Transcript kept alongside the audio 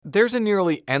There's a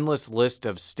nearly endless list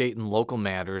of state and local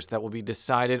matters that will be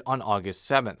decided on August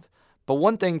 7th. But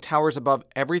one thing towers above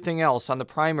everything else on the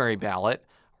primary ballot: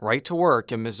 right to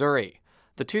work in Missouri.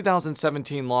 The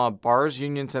 2017 law bars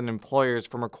unions and employers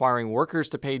from requiring workers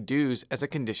to pay dues as a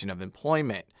condition of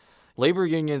employment. Labor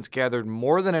unions gathered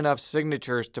more than enough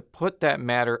signatures to put that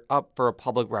matter up for a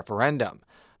public referendum.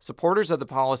 Supporters of the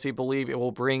policy believe it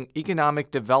will bring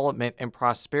economic development and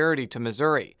prosperity to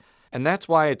Missouri. And that's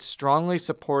why it's strongly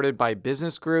supported by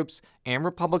business groups and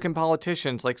Republican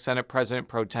politicians like Senate President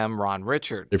Pro Tem Ron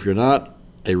Richard. If you're not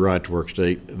a right-to-work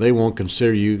state, they won't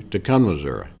consider you to come to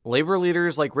Missouri. Labor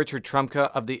leaders like Richard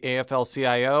Trumka of the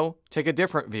AFL-CIO take a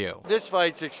different view. This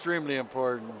fight's extremely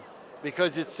important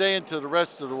because it's saying to the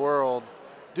rest of the world,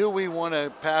 do we want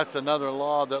to pass another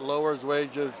law that lowers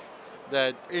wages,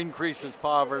 that increases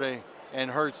poverty, and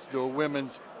hurts the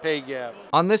women's pay gap?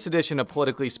 On this edition of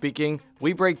Politically Speaking,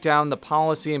 we break down the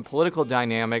policy and political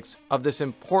dynamics of this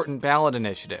important ballot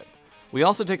initiative. We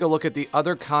also take a look at the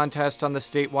other contest on the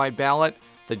statewide ballot,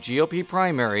 the GOP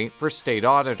primary for state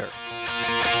auditor.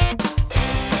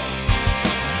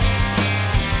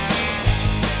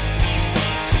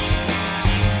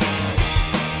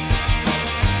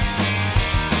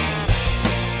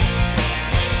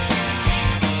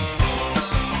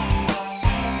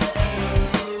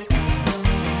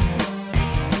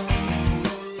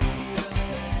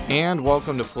 And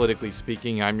welcome to Politically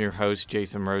Speaking. I'm your host,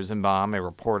 Jason Rosenbaum, a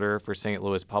reporter for St.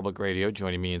 Louis Public Radio.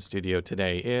 Joining me in studio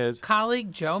today is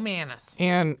colleague Joe Mannies.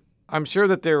 And I'm sure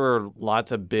that there were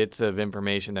lots of bits of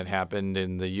information that happened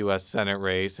in the U.S. Senate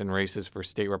race and races for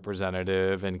state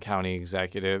representative and county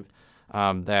executive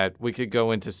that we could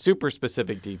go into super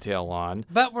specific detail on.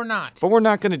 But we're not. But we're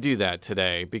not going to do that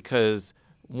today because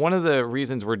one of the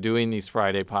reasons we're doing these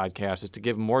Friday podcasts is to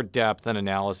give more depth and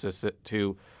analysis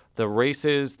to the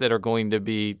races that are going to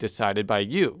be decided by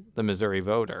you, the Missouri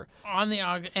voter. On the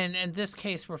and in this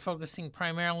case, we're focusing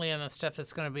primarily on the stuff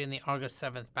that's going to be in the August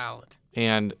 7th ballot.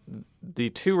 And the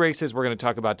two races we're going to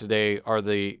talk about today are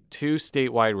the two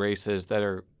statewide races that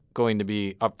are going to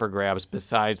be up for grabs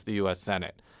besides the U.S.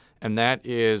 Senate. And that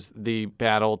is the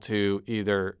battle to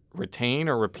either retain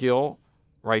or repeal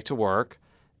right to work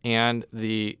and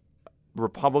the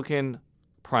Republican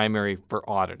primary for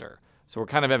auditor. So we're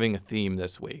kind of having a theme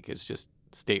this week. It's just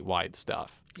statewide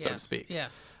stuff, so to speak.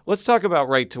 Yes. Let's talk about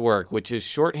right to work, which is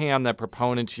shorthand that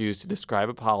proponents use to describe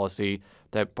a policy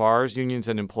that bars unions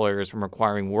and employers from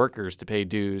requiring workers to pay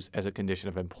dues as a condition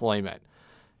of employment.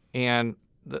 And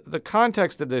the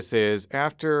context of this is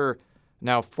after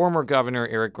now former Governor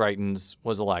Eric Greitens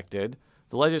was elected,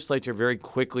 the legislature very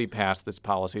quickly passed this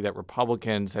policy that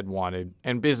Republicans had wanted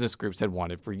and business groups had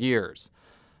wanted for years.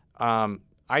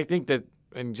 I think that,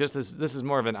 and just this is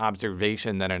more of an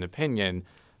observation than an opinion,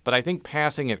 but I think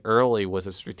passing it early was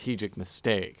a strategic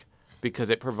mistake because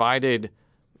it provided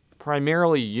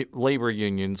primarily labor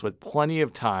unions with plenty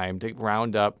of time to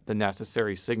round up the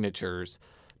necessary signatures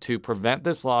to prevent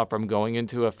this law from going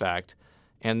into effect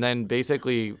and then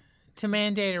basically to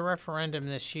mandate a referendum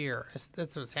this year.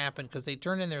 That's what's happened because they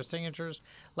turned in their signatures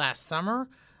last summer.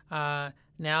 Now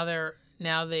there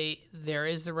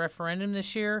is the referendum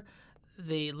this year.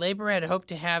 The Labor had hoped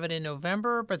to have it in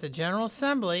November, but the General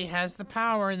Assembly has the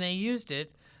power, and they used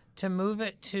it to move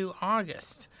it to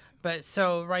August. But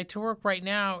so right to work right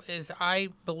now is, I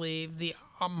believe, the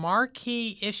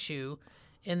marquee issue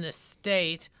in the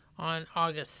state on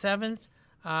August 7th.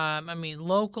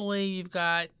 Locally, you've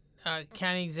got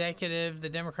county executive, the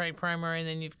Democratic primary, and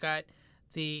then you've got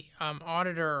the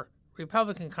auditor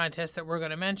Republican contest that we're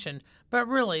going to mention. But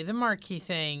really, the marquee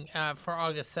thing for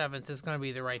August 7th is going to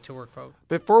be the right to work vote.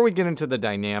 Before we get into the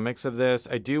dynamics of this,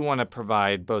 I do want to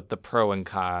provide both the pro and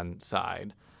con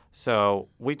side. So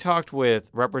we talked with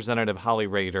Representative Holly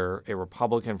Rader, a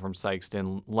Republican from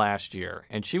Sikeston, last year,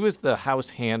 and she was the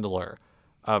House handler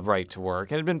of right to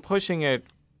work and had been pushing it,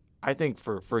 I think,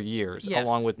 for years, yes,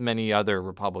 along with many other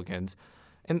Republicans.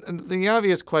 And the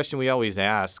obvious question we always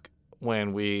ask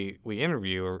when we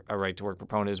interview a right-to-work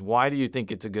proponent is, why do you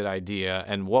think it's a good idea,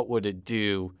 and what would it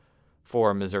do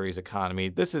for Missouri's economy?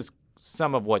 This is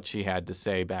some of what she had to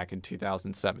say back in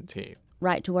 2017.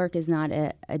 Right to work is not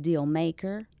a deal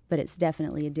maker, but it's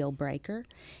definitely a deal breaker.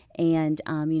 And,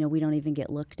 we don't even get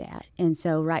looked at. And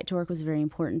so right to work was very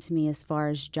important to me as far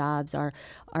as jobs. Our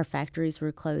factories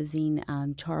were closing.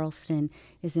 Charleston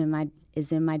is in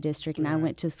my district, and I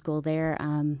went to school there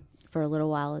for a little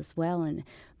while as well. And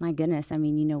my goodness,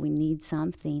 we need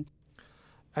something.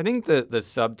 I think the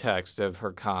subtext of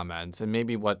her comments, and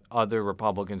maybe what other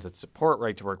Republicans that support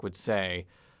right to work would say,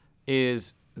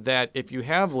 is that if you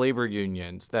have labor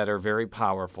unions that are very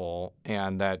powerful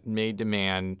and that may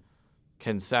demand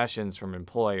concessions from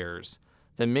employers,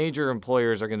 then major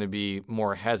employers are going to be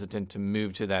more hesitant to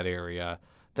move to that area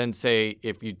than, say,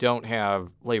 if you don't have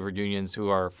labor unions who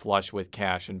are flush with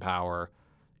cash and power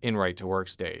in right-to-work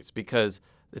states. Because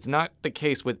it's not the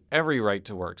case with every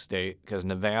right-to-work state, because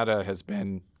Nevada has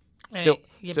been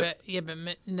but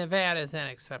Nevada is an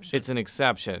exception. It's an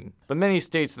exception. But many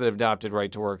states that have adopted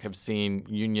right-to-work have seen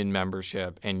union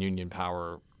membership and union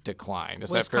power decline.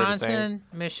 Is that fair to say? Wisconsin,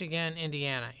 Michigan,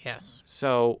 Indiana, yes.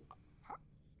 So,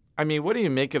 I mean, what do you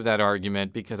make of that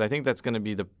argument? Because I think that's going to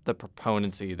be the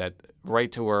proponency that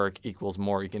right to work equals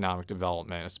more economic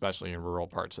development, especially in rural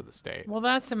parts of the state. Well,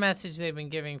 that's the message they've been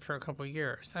giving for a couple of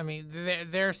years. I mean,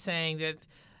 they're saying that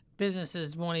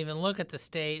businesses won't even look at the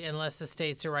state unless the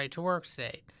state's a right to work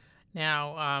state.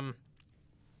 Now,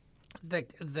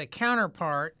 the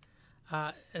counterpart,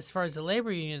 as far as the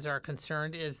labor unions are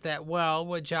concerned, is that, well,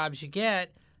 what jobs you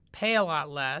get pay a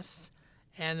lot less,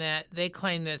 and that they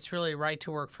claim that it's really right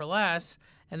to work for less,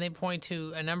 and they point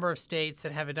to a number of states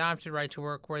that have adopted right to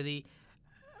work where the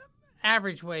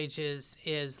average wage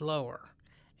is lower.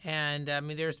 And, I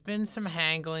mean, there's been some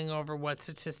haggling over what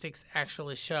statistics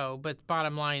actually show, but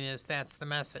bottom line is that's the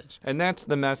message. And that's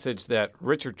the message that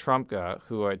Richard Trumka,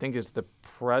 who I think is the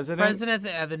president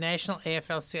of the National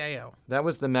AFL-CIO. That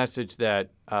was the message that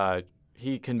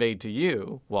he conveyed to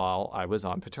you while I was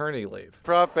on paternity leave.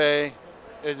 Prop A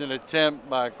is an attempt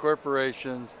by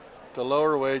corporations to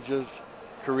lower wages,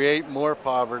 create more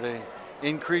poverty,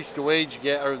 increase the wage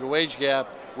gap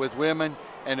with women,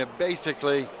 and to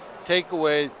basically take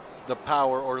away the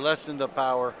power or lessen the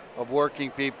power of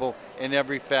working people in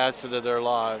every facet of their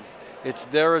lives. It's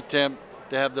their attempt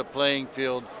to have the playing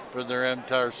field for their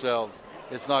entire selves.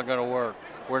 It's not going to work.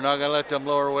 We're not going to let them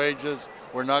lower wages.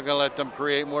 We're not going to let them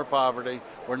create more poverty.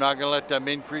 We're not going to let them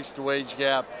increase the wage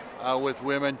gap with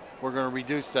women. We're going to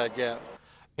reduce that gap.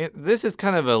 This is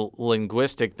kind of a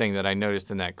linguistic thing that I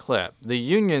noticed in that clip. The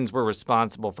unions were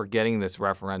responsible for getting this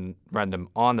referendum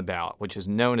on the ballot, which is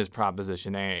known as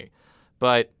Proposition A.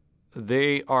 But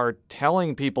they are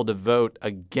telling people to vote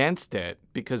against it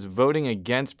because voting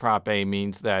against Prop A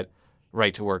means that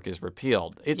right to work is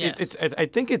repealed. I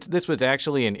think this was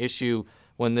actually an issue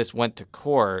when this went to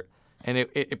court, and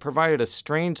it provided a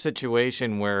strange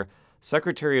situation where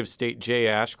Secretary of State Jay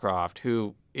Ashcroft,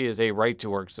 who is a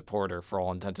right-to-work supporter for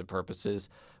all intents and purposes,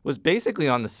 was basically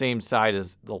on the same side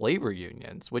as the labor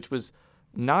unions, which was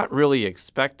not really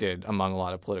expected among a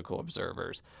lot of political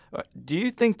observers. Do you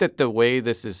think that the way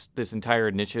this entire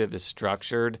initiative is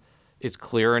structured is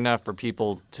clear enough for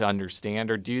people to understand,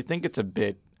 or do you think it's a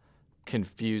bit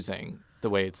confusing the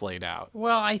way it's laid out?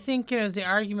 Well, I think the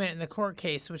argument in the court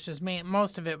case, which is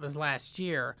most of it was last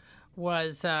year,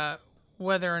 was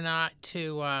whether or not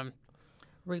to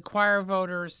require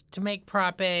voters to make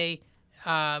Prop A,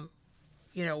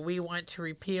 we want to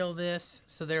repeal this,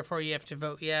 so therefore you have to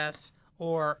vote yes,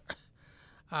 or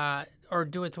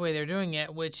do it the way they're doing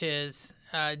it, which is,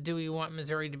 do we want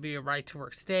Missouri to be a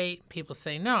right-to-work state? People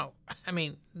say no. I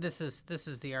mean, this is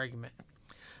the argument.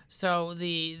 So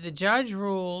the judge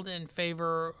ruled in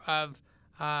favor of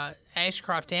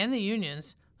Ashcroft and the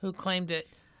unions, who claimed that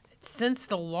since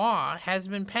the law has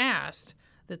been passed,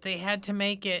 that they had to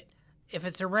make it, if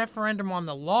it's a referendum on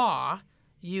the law,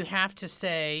 you have to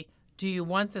say, do you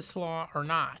want this law or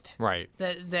not? Right.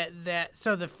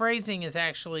 So the phrasing is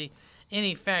actually, in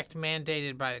effect,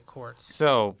 mandated by the courts.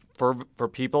 So for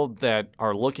people that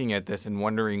are looking at this and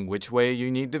wondering which way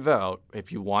you need to vote,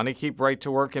 if you want to keep right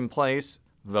to work in place,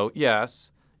 vote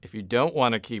yes. If you don't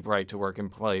want to keep right to work in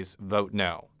place, vote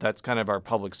no. That's kind of our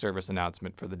public service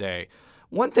announcement for the day.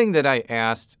 One thing that I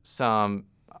asked some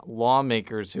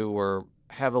lawmakers who were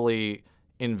heavily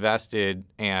invested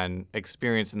and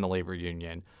experienced in the labor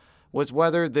union was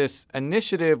whether this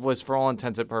initiative was, for all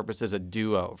intents and purposes, a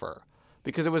do-over.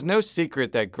 Because it was no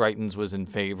secret that Greitens was in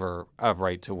favor of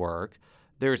right to work.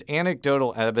 There's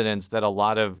anecdotal evidence that a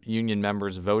lot of union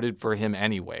members voted for him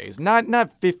anyways. Not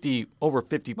over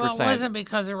 50%. Well, it wasn't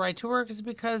because of right to work. It's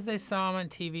because they saw him on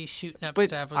TV shooting up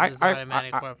stuff with his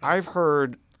automatic weapons. I've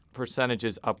heard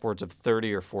percentages upwards of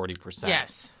 30 or 40%.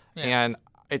 Yes. And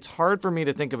it's hard for me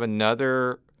to think of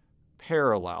another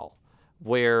parallel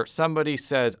where somebody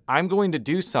says, I'm going to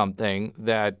do something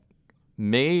that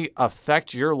may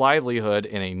affect your livelihood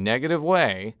in a negative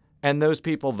way, and those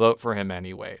people vote for him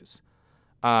anyways.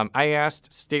 I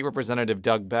asked State Representative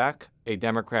Doug Beck, a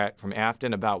Democrat from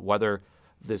Afton, about whether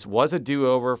this was a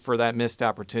do-over for that missed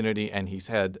opportunity, and he's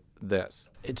had this.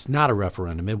 It's not a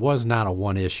referendum. It was not a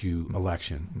one-issue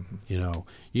election.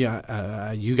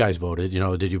 You guys voted.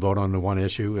 Did you vote on the one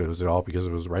issue? Was it all because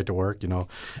it was right to work? You know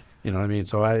what I mean?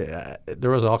 So there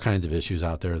was all kinds of issues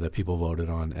out there that people voted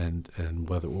on, and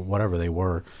whatever they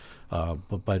were.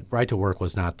 But right to work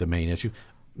was not the main issue.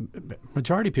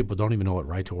 Majority of people don't even know what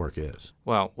right to work is.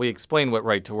 Well, we explained what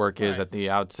right to work is at the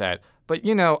outset. But,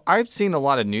 I've seen a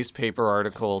lot of newspaper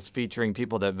articles featuring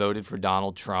people that voted for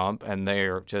Donald Trump, and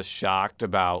they're just shocked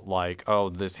about,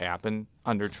 this happened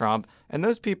under Trump. And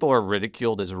those people are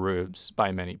ridiculed as rubes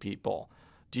by many people.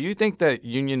 Do you think that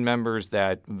union members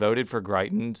that voted for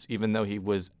Greitens, even though he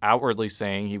was outwardly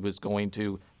saying he was going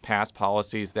to pass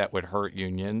policies that would hurt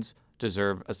unions,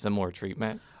 deserve a similar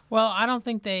treatment? Well, I don't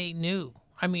think they knew.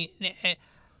 I mean,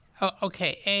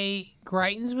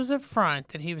 Greitens was upfront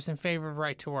that he was in favor of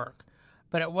right to work,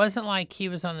 but it wasn't like he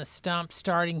was on the stump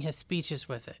starting his speeches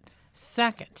with it.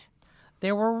 Second,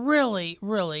 there were really,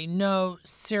 really no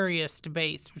serious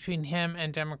debates between him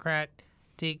and Democrat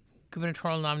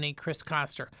gubernatorial nominee Chris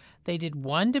Koster. They did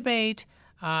one debate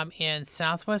in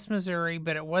Southwest Missouri,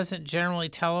 but it wasn't generally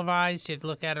televised. You'd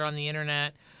look at it on the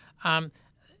internet.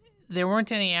 There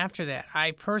weren't any after that.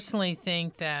 I personally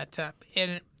think that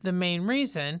the main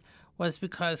reason was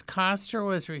because Koster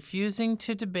was refusing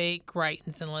to debate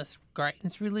Greitens unless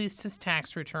Greitens released his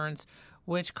tax returns,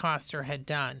 which Koster had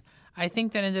done. I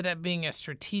think that ended up being a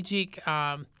strategic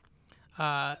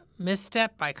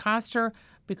misstep by Koster,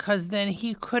 because then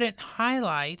he couldn't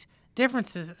highlight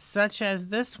differences such as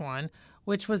this one,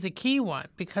 which was a key one,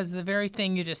 because the very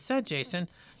thing you just said, Jason,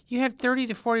 you have 30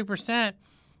 to 40%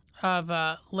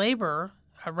 of labor,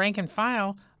 rank and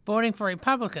file, voting for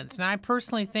Republicans. Now, I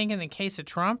personally think in the case of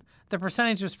Trump, the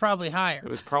percentage was probably higher. It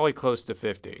was probably close to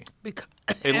 50.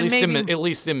 At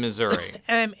least in Missouri.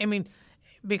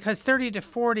 Because 30 to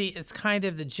 40 is kind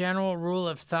of the general rule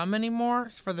of thumb anymore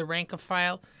for the rank of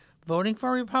file voting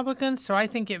for Republicans. So I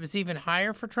think it was even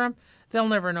higher for Trump. They'll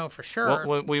never know for sure.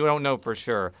 Well, we don't know for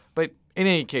sure. But in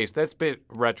any case, that's a bit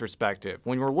retrospective.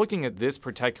 When we're looking at this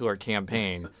particular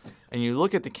campaign and you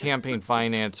look at the campaign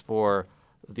finance for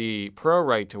the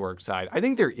pro-right to work side, I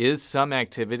think there is some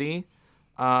activity,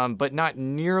 but not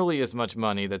nearly as much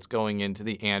money that's going into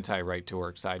the anti-right to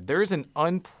work side. There is an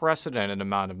unprecedented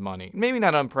amount of money. Maybe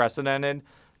not unprecedented.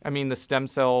 I mean, the stem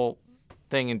cell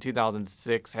thing in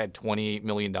 2006 had $28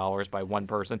 million by one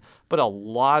person, but a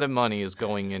lot of money is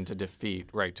going in to defeat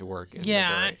right to work in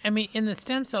Missouri. I mean, in the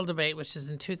stem cell debate, which is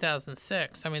in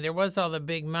 2006, there was all the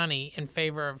big money in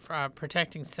favor of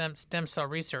protecting stem cell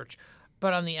research.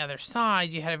 But on the other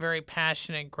side, you had a very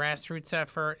passionate grassroots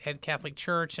effort at Catholic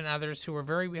Church and others who were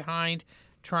very behind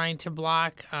trying to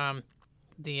block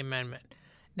the amendment.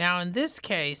 Now, in this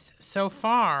case, so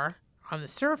far, on the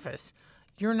surface,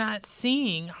 you're not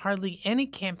seeing hardly any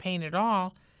campaign at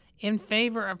all in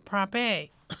favor of Prop A.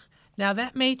 Now,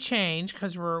 that may change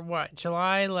because we're,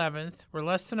 July 11th. We're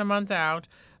less than a month out,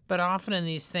 but often in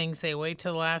these things, they wait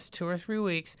till the last 2 or 3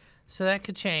 weeks, so that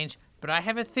could change. But I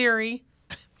have a theory.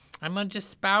 I'm going to just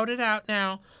spout it out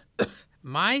now.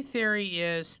 My theory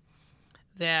is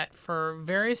that for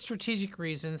various strategic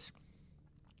reasons,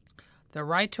 the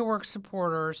right to work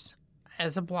supporters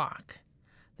as a bloc,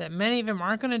 that many of them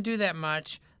aren't going to do that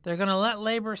much. They're going to let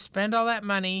labor spend all that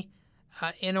money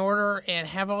in order and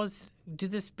do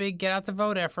this big get out the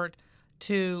vote effort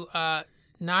to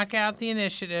knock out the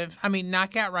initiative.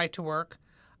 Knock out right to work,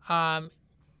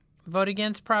 vote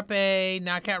against Prop A,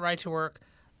 knock out right to work.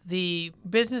 The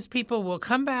business people will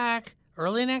come back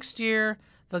early next year.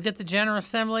 They'll get the General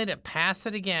Assembly to pass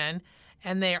it again.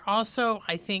 And they are also,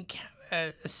 I think,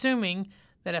 assuming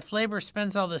that if labor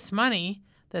spends all this money,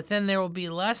 that then there will be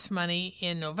less money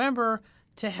in November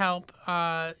to help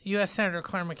U.S. Senator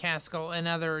Claire McCaskill and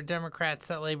other Democrats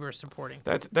that labor is supporting.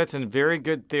 That's a very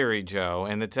good theory, Joe,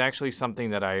 and it's actually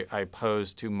something that I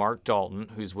posed to Mark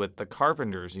Dalton, who's with the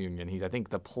Carpenters Union. He's, I think,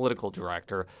 the political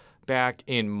director, back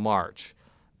in March.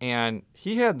 And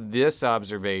he had this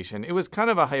observation. It was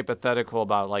kind of a hypothetical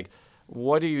about,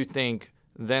 what do you think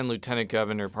then Lieutenant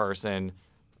Governor Parson,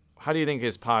 how do you think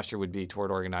his posture would be toward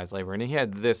organized labor? And he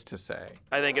had this to say.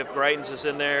 I think if Greitens is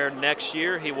in there next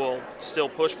year, he will still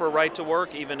push for right to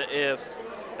work, even if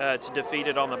it's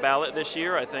defeated on the ballot this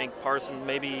year. I think Parson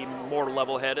may be more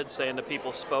level-headed, saying the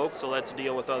people spoke, so let's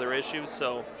deal with other issues.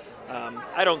 So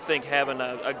I don't think having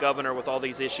a governor with all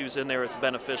these issues in there is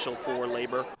beneficial for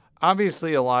labor.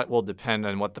 Obviously, a lot will depend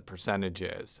on what the percentage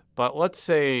is. But let's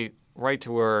say right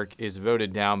to work is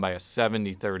voted down by a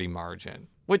 70-30 margin,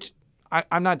 which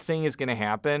I'm not saying is going to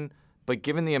happen, but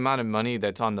given the amount of money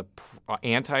that's on the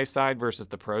anti side versus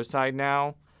the pro side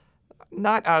now,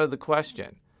 not out of the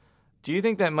question. Do you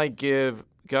think that might give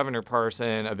Governor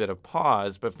Parson a bit of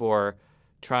pause before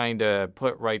trying to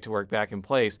put right to work back in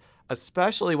place,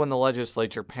 especially when the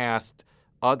legislature passed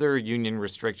other union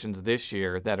restrictions this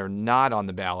year that are not on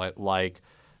the ballot, like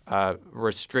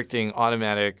restricting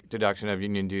automatic deduction of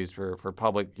union dues for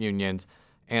public unions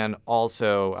and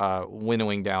also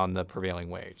winnowing down the prevailing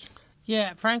wage?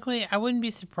 Yeah, frankly, I wouldn't be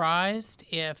surprised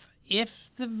if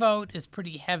the vote is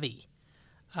pretty heavy,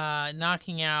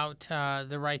 knocking out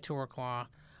the right to work law.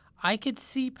 I could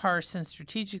see Parsons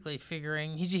strategically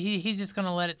figuring he's just going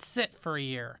to let it sit for a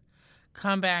year,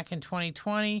 come back in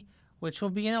 2020, which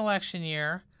will be an election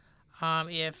year.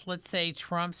 If, let's say,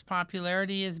 Trump's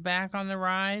popularity is back on the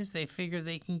rise, they figure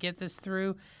they can get this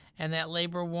through and that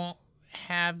labor won't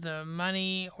have the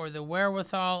money or the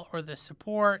wherewithal or the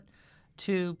support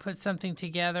to put something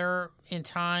together in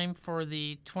time for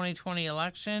the 2020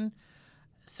 election.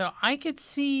 So I could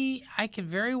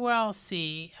very well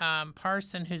see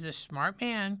Parson, who's a smart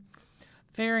man,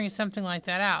 figuring something like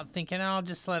that out, thinking, I'll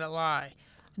just let it lie.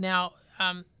 Now,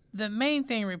 the main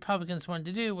thing Republicans wanted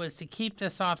to do was to keep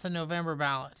this off the November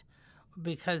ballot,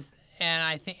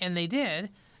 and they did,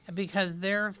 because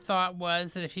their thought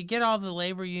was that if you get all the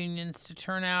labor unions to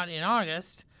turn out in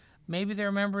August, maybe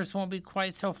their members won't be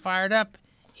quite so fired up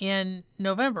in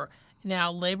November.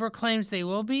 Now, labor claims they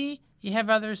will be. You have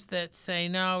others that say,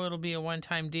 no, it'll be a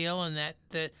one-time deal and that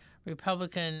the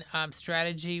Republican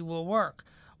strategy will work.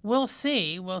 We'll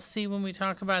see. We'll see when we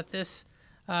talk about this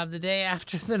the day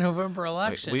after the November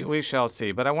election. We shall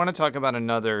see. But I want to talk about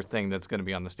another thing that's going to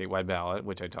be on the statewide ballot,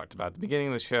 which I talked about at the beginning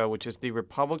of the show, which is the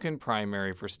Republican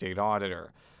primary for state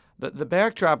auditor. The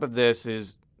backdrop of this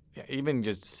is, even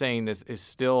just saying this, is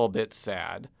still a bit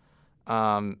sad.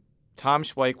 Tom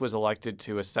Schweik was elected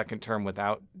to a second term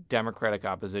without Democratic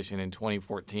opposition in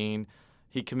 2014.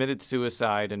 He committed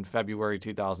suicide in February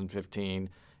 2015,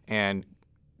 and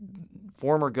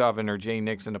former Governor Jay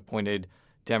Nixon appointed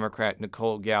Democrat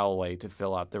Nicole Galloway to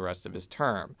fill out the rest of his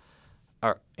term.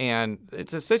 And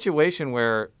it's a situation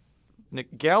where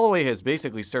Galloway has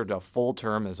basically served a full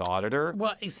term as auditor.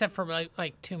 Well, except for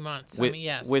like 2 months.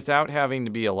 Yes. Without having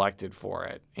to be elected for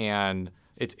it. And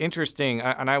it's interesting,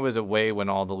 and I was away when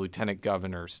all the lieutenant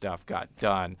governor stuff got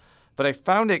done, but I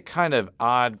found it kind of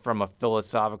odd from a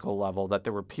philosophical level that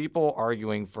there were people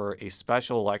arguing for a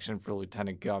special election for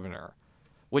lieutenant governor,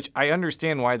 which I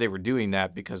understand why they were doing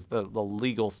that because the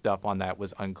legal stuff on that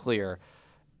was unclear.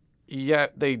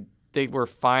 Yet they were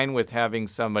fine with having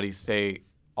somebody stay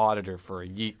auditor for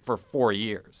 4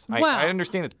 years. Well, I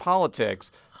understand it's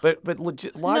politics, but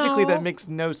logically that makes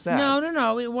no sense.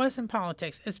 No, it wasn't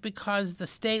politics. It's because the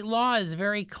state law is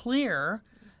very clear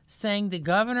saying the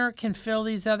governor can fill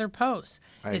these other posts.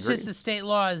 It's agree. just the state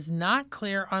law is not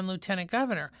clear on lieutenant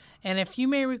governor. And if you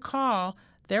may recall,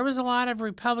 there was a lot of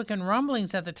Republican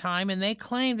rumblings at the time, and they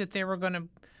claimed that they were going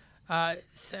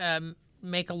to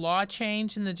make a law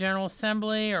change in the General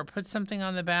Assembly or put something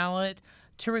on the ballot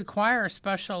to require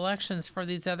special elections for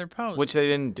these other posts. Which they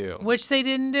didn't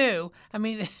do. I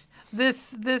mean,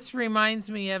 this reminds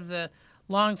me of the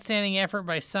long-standing effort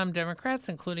by some Democrats,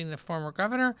 including the former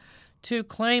governor, to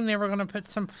claim they were going to put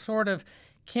some sort of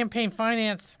campaign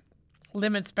finance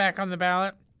limits back on the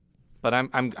ballot. But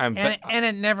and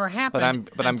it never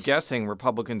happened. But I'm guessing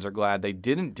Republicans are glad they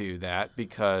didn't do that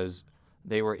because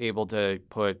they were able to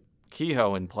put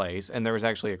Kehoe in place, and there was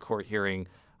actually a court hearing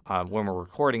when we're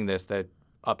recording this that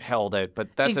upheld it. But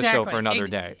that's a show for another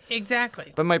day.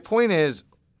 Exactly. But my point is,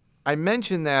 I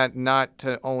mentioned that not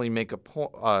to only make a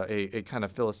kind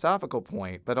of philosophical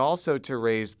point, but also to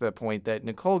raise the point that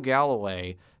Nicole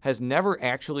Galloway has never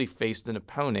actually faced an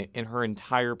opponent in her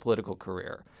entire political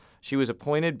career. She was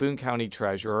appointed Boone County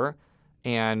Treasurer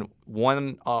and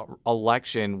won an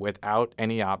election without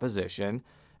any opposition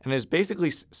and has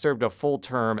basically served a full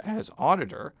term as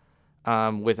auditor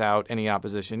without any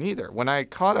opposition either. When I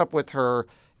caught up with her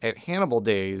at Hannibal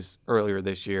Days earlier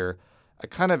this year, I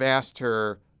kind of asked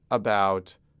her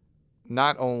about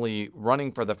not only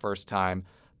running for the first time,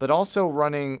 but also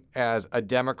running as a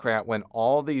Democrat when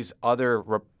all these other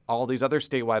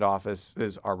statewide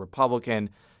offices are Republican,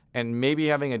 and maybe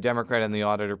having a Democrat in the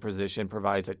auditor position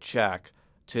provides a check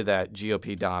to that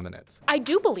GOP dominance. I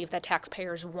do believe that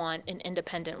taxpayers want an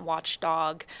independent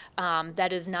watchdog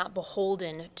that is not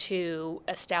beholden to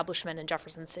establishment in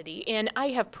Jefferson City. And I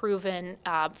have proven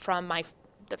from my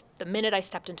the minute I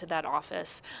stepped into that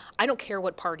office, I don't care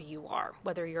what party you are,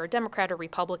 whether you're a Democrat or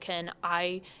Republican,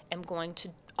 I am going to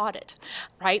audit,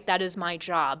 right? That is my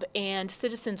job. And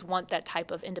citizens want that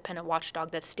type of independent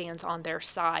watchdog that stands on their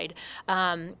side.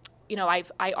 I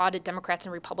audit Democrats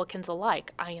and Republicans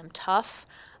alike. I am tough,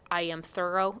 I am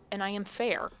thorough, and I am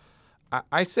fair.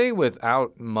 I say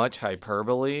without much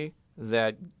hyperbole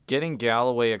that getting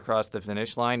Galloway across the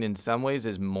finish line in some ways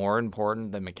is more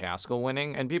important than McCaskill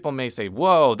winning. And people may say,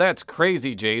 whoa, that's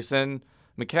crazy, Jason.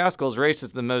 McCaskill's race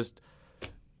is the most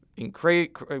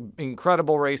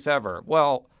incredible race ever.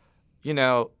 Well,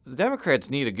 the Democrats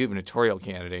need a gubernatorial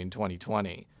candidate in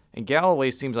 2020. And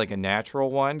Galloway seems like a natural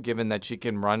one, given that she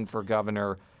can run for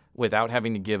governor without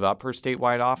having to give up her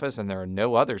statewide office, and there are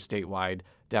no other statewide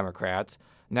Democrats.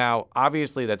 Now,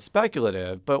 obviously, that's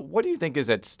speculative, but what do you think is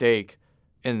at stake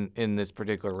in this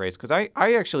particular race? Because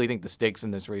I actually think the stakes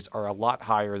in this race are a lot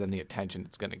higher than the attention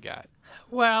it's going to get.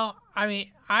 Well, I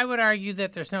mean, I would argue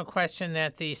that there's no question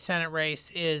that the Senate race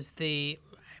is the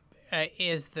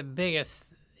biggest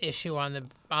issue on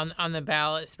the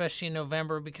ballot, especially in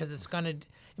November, because it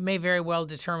may very well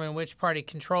determine which party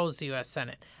controls the U.S.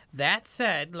 Senate. That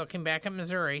said, looking back at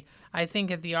Missouri, I think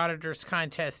that the auditor's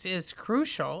contest is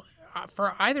crucial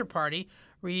for either party.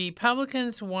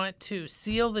 Republicans want to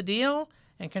seal the deal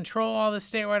and control all the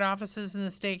statewide offices in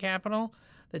the state capitol.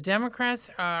 The Democrats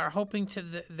are hoping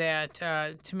to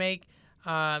make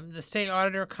the state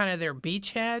auditor kind of their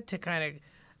beachhead to kind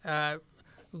of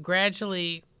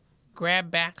gradually grab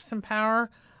back some power.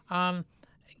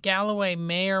 Galloway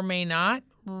may or may not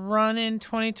run in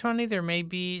 2020. There may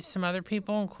be some other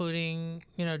people, including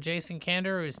Jason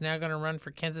Kander, who's now going to run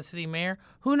for Kansas City mayor.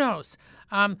 Who knows?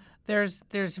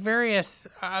 There's various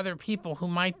other people who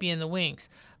might be in the wings.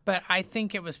 But I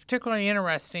think it was particularly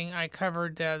interesting. I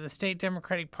covered the state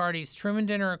Democratic Party's Truman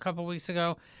Dinner a couple weeks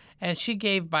ago, and she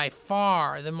gave by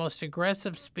far the most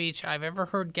aggressive speech I've ever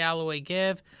heard Galloway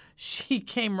give. She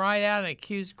came right out and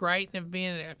accused Greitens of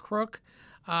being a crook,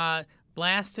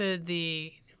 blasted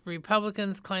the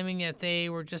Republicans, claiming that they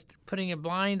were just putting a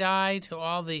blind eye to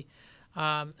all the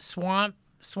swamp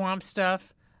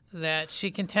stuff that she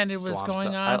contended was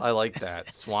going on. I like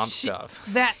that. Swamp stuff.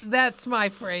 That's my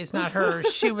phrase, not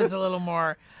hers. She was a little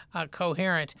more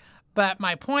coherent. But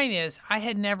my point is, I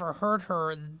had never heard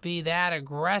her be that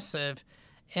aggressive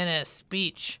in a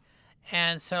speech.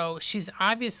 And so she's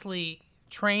obviously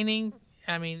training.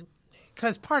 I mean,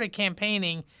 because part of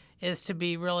campaigning is to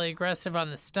be really aggressive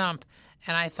on the stump.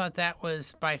 And I thought that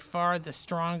was by far the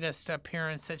strongest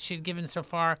appearance that she'd given so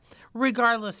far,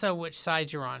 regardless of which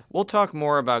side you're on. We'll talk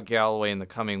more about Galloway in the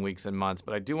coming weeks and months,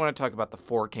 but I do want to talk about the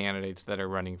 4 candidates that are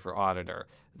running for auditor.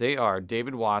 They are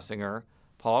David Wassinger,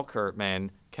 Paul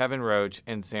Curtman, Kevin Roach,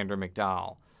 and Sandra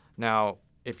McDowell. Now,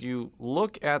 if you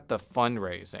look at the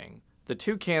fundraising, the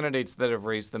 2 candidates that have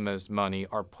raised the most money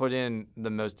or put in the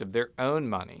most of their own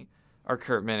money are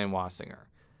Curtman and Wassinger.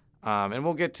 And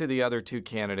we'll get to the other 2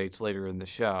 candidates later in the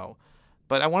show.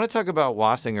 But I want to talk about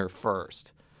Wassinger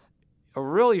first. A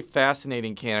really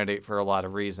fascinating candidate for a lot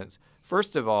of reasons.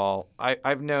 First of all,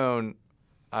 I've known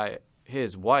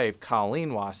his wife,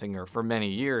 Colleen Wassinger, for many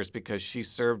years because she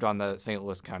served on the St.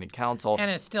 Louis County Council.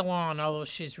 And it's still on, although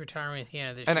she's retiring at the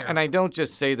end of this year. And I don't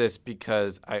just say this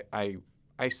because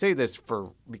I say this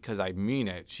because I mean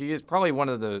it. She is probably one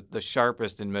of the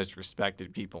sharpest and most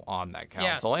respected people on that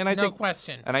council. Yes, and I no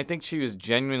question. And I think she was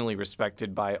genuinely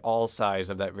respected by all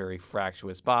sides of that very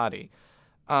fractious body.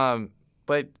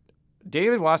 But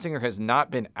David Wassinger has not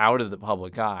been out of the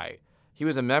public eye. He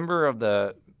was a member of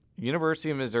the University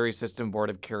of Missouri System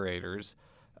Board of Curators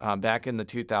back in the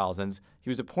 2000s. He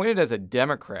was appointed as a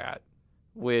Democrat,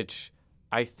 which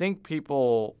I think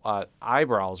people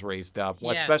eyebrows raised up,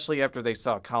 yes, especially after they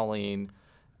saw Colleen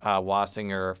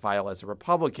Wassinger file as a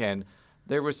Republican.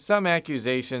 There was some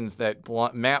accusations that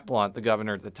Matt Blunt, the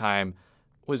governor at the time,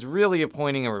 was really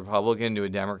appointing a Republican to a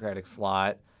Democratic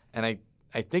slot. And I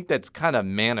think that's kind of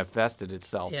manifested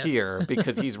itself here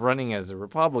because he's running as a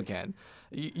Republican.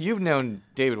 You've known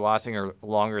David Wassinger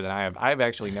longer than I have. I've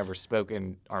actually never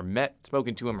spoken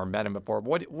to him or met him before.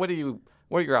 What are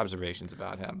your observations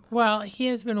about him? Well, he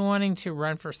has been wanting to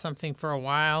run for something for a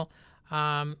while.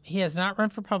 He has not run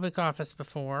for public office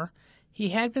before. He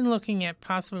had been looking at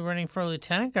possibly running for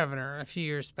lieutenant governor a few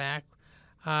years back.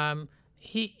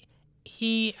 He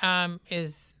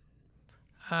is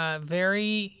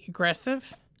very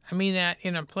aggressive. I mean that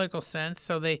in a political sense.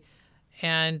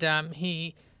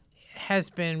 He has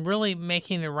been really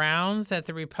making the rounds at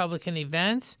the Republican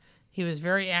events. He was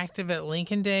very active at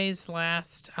Lincoln Days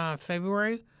last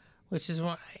February, which is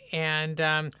one.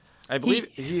 And I believe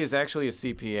he is actually a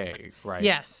CPA, right?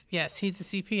 Yes, he's a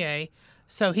CPA.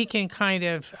 So he can kind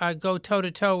of go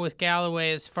toe-to-toe with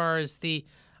Galloway as far as the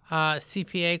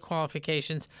CPA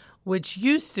qualifications, which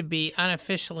used to be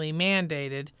unofficially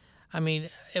mandated. I mean,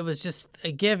 it was just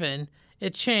a given.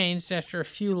 It changed after a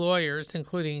few lawyers,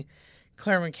 including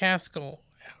Claire McCaskill,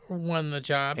 won the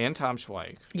job. And Tom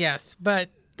Schweik. Yes, but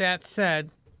that said...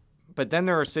 But then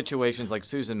there are situations like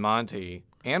Susan Monty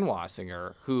and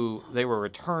Wassinger, who they were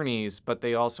attorneys, but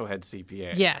they also had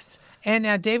CPA. Yes. And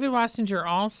now David Wassinger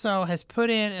also has put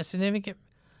in a significant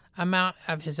amount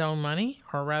of his own money,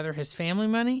 or rather his family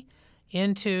money,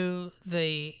 into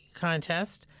the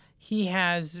contest. He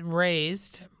has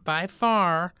raised, by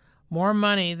far, more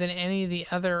money than any of the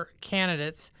other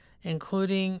candidates,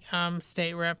 including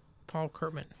State Rep Paul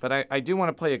Curtman. But I do want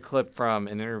to play a clip from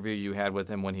an interview you had with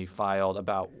him when he filed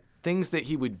about things that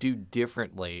he would do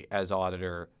differently as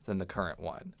auditor than the current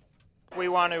one. We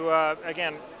want to,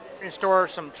 again, restore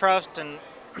some trust and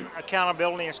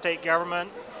accountability in state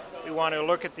government. We want to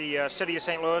look at the city of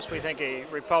St. Louis. We think a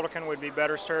Republican would be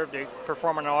better served to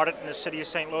perform an audit in the city of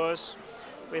St. Louis.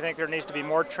 We think there needs to be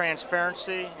more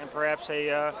transparency and perhaps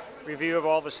a review of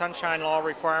all the sunshine law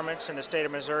requirements in the state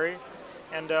of Missouri,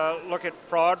 and look at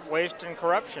fraud, waste, and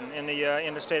corruption in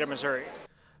the state of Missouri.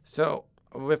 So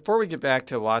before we get back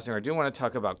to Wassinger, I do want to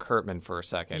talk about Curtman for a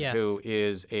second, yes. who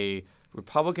is a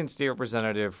Republican state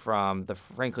representative from the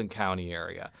Franklin County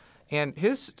area. And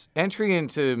his entry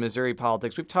into Missouri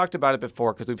politics, we've talked about it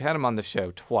before because we've had him on the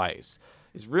show twice,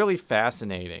 is really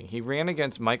fascinating. He ran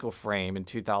against Michael Frame in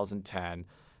 2010,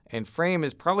 and Frame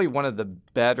is probably one of the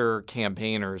better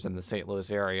campaigners in the St.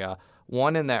 Louis area,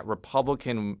 one in that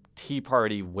Republican Tea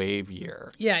Party wave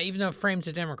year. Yeah, even though Frame's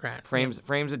a Democrat.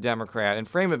 Frame's a Democrat, and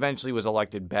Frame eventually was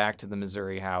elected back to the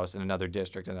Missouri House in another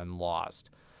district and then lost.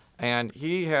 And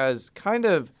he has kind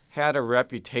of had a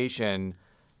reputation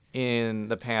in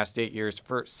the past 8 years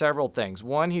for several things.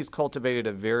 One, he's cultivated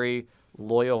a very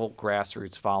loyal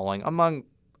grassroots following among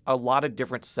a lot of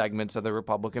different segments of the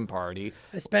Republican Party.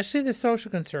 Especially the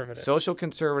social conservatives. Social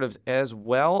conservatives as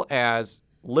well as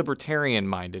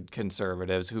libertarian-minded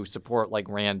conservatives who support like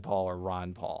Rand Paul or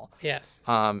Ron Paul. Yes.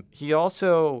 He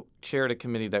also chaired a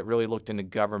committee that really looked into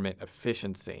government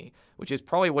efficiency, which is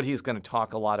probably what he's going to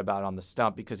talk a lot about on the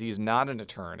stump because he's not an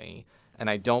attorney,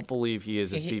 and I don't believe he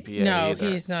is a CPA either.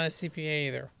 No, he's not a CPA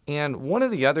either. And one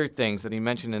of the other things that he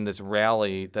mentioned in this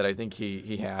rally that I think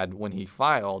he had when he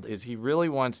filed is he really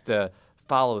wants to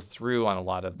follow through on a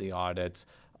lot of the audits.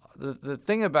 The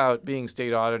thing about being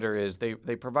state auditor is they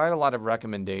provide a lot of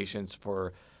recommendations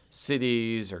for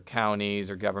cities or counties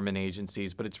or government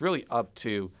agencies, but it's really up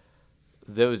to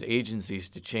those agencies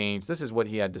to change. This is what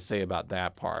he had to say about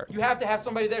that part. You have to have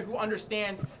somebody there who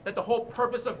understands that the whole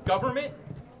purpose of government,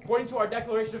 according to our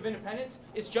Declaration of Independence,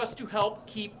 is just to help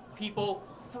keep people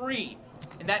free.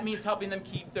 And that means helping them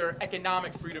keep their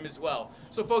economic freedom as well.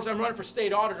 So folks, I'm running for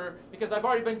state auditor because I've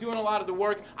already been doing a lot of the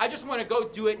work. I just want to go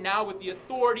do it now with the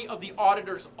authority of the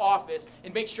auditor's office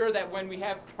and make sure that when we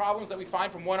have problems that we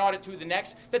find from one audit to the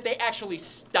next, that they actually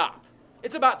stop.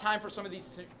 It's about time for some of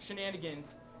these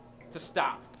shenanigans to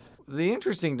stop. The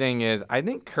interesting thing is, I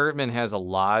think Curtman has a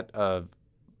lot of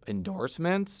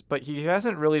endorsements, but he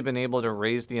hasn't really been able to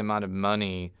raise the amount of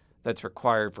money that's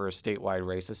required for a statewide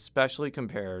race, especially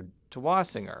compared to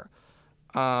Wassinger.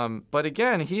 But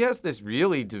again, he has this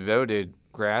really devoted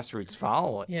grassroots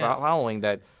following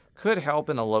that could help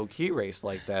in a low-key race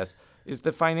like this. Is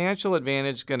the financial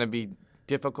advantage going to be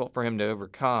difficult for him to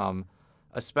overcome,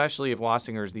 especially if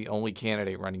Wassinger is the only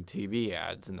candidate running TV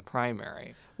ads in the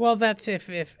primary? Well, that's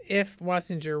if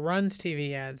Wassinger runs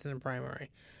TV ads in the primary.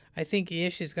 I think the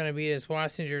issue is going to be does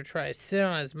Wassinger try to sit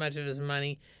on as much of his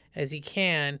money as he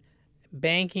can,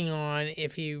 banking on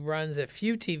if he runs a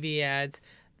few TV ads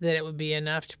that it would be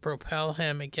enough to propel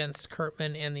him against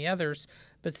Curtman and the others,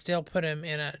 but still put him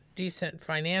in a decent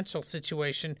financial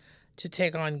situation to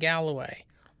take on Galloway.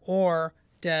 Or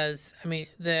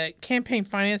the campaign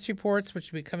finance reports,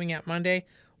 which will be coming out Monday,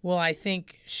 will, I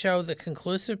think, show the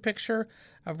conclusive picture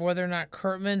of whether or not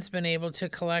Curtman's been able to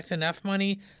collect enough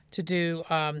money to do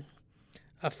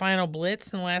a final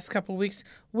blitz in the last couple of weeks,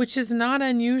 which is not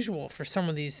unusual for some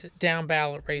of these down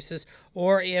ballot races,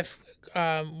 or if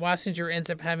Wassinger ends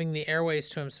up having the airways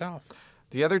to himself.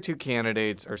 The other two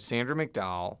candidates are Sandra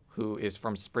McDowell, who is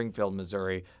from Springfield,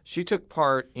 Missouri. She took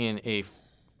part in a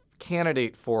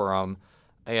candidate forum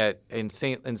in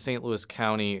St. Louis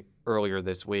County earlier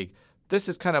this week. This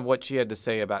is kind of what she had to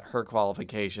say about her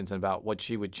qualifications and about what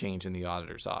she would change in the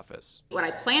auditor's office. What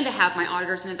I plan to have my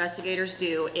auditors and investigators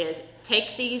do is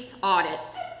take these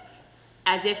audits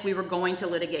as if we were going to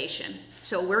litigation.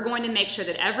 So we're going to make sure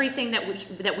that everything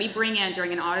that we bring in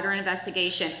during an audit or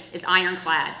investigation is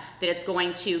ironclad, that it's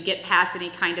going to get past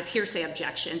any kind of hearsay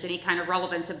objections, any kind of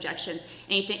relevance objections,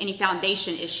 any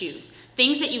foundation issues.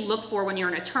 Things that you look for when you're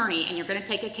an attorney and you're going to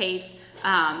take a case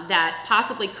that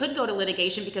possibly could go to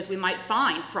litigation because we might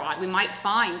find fraud, we might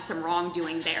find some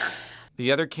wrongdoing there.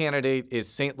 The other candidate is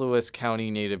St. Louis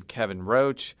County native Kevin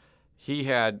Roach. He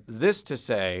had this to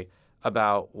say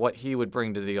about what he would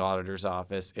bring to the auditor's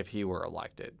office if he were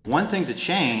elected. One thing to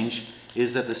change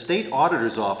is that the state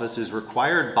auditor's office is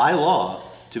required by law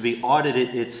to be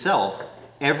audited itself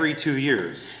every 2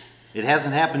 years. It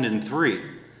hasn't happened in 3.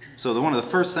 So one of the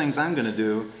first things I'm going to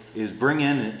do is bring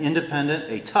in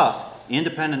a tough,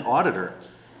 independent auditor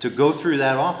to go through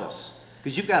that office.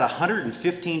 Because you've got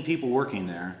 115 people working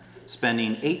there,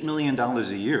 spending $8 million a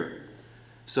year.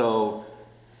 So,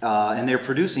 and they're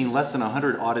producing less than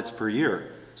 100 audits per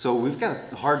year. So we've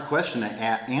got a hard question to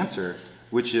answer,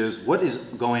 which is what is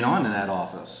going on in that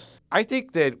office? I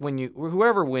think that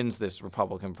whoever wins this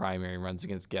Republican primary and runs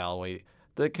against Galloway,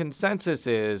 the consensus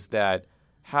is that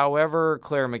however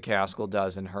Claire McCaskill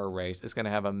does in her race is going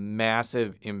to have a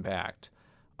massive impact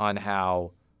on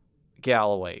how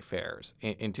Galloway fares.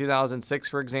 In 2006,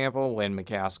 for example, when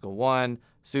McCaskill won,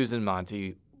 Susan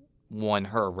Montee won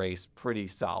her race pretty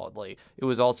solidly. It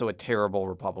was also a terrible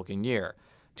Republican year.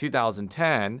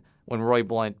 2010, when Roy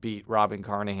Blunt beat Robin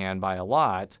Carnahan by a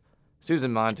lot,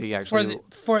 Susan Montee actually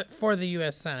for the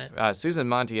U.S. Senate. Susan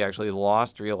Montee actually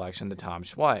lost re-election to Tom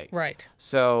Schweik. Right.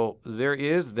 So there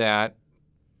is that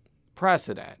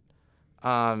precedent.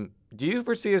 Do you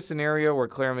foresee a scenario where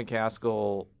Claire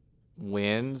McCaskill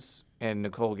wins and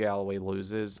Nicole Galloway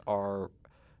loses, or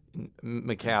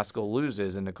McCaskill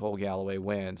loses and Nicole Galloway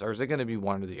wins, or is it going to be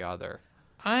one or the other?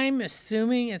 I'm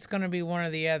assuming it's going to be one or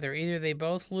the other. Either they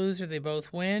both lose or they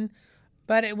both win,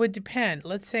 but it would depend.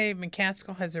 Let's say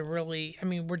McCaskill has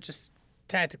we're just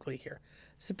tactically here.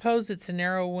 Suppose it's a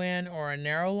narrow win or a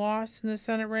narrow loss in the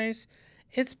Senate race.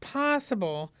 It's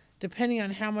possible, depending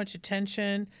on how much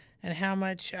attention and how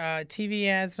much TV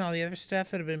ads and all the other stuff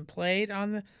that have been played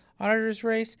on the auditor's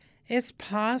race, it's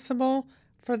possible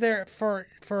for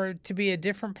it to be a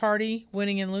different party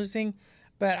winning and losing,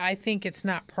 but I think it's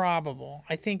not probable.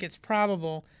 I think it's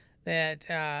probable that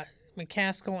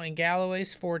McCaskill and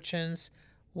Galloway's fortunes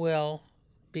will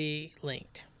be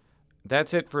linked.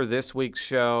 That's it for this week's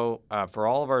show. For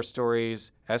all of our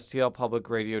stories,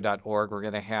 stlpublicradio.org, we're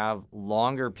going to have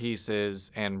longer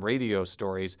pieces and radio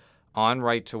stories on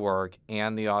Right to Work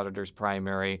and the auditor's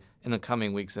primary in the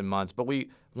coming weeks and months. But we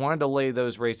wanted to lay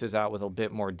those races out with a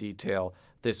bit more detail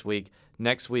this week.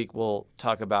 Next week, we'll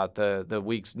talk about the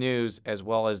week's news as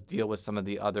well as deal with some of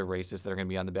the other races that are going to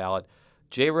be on the ballot.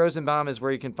 Jay Rosenbaum is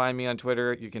where you can find me on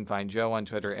Twitter. You can find Joe on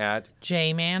Twitter at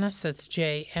Jay Mannies. That's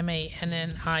Jmannies.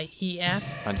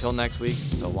 Until next week,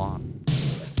 so long.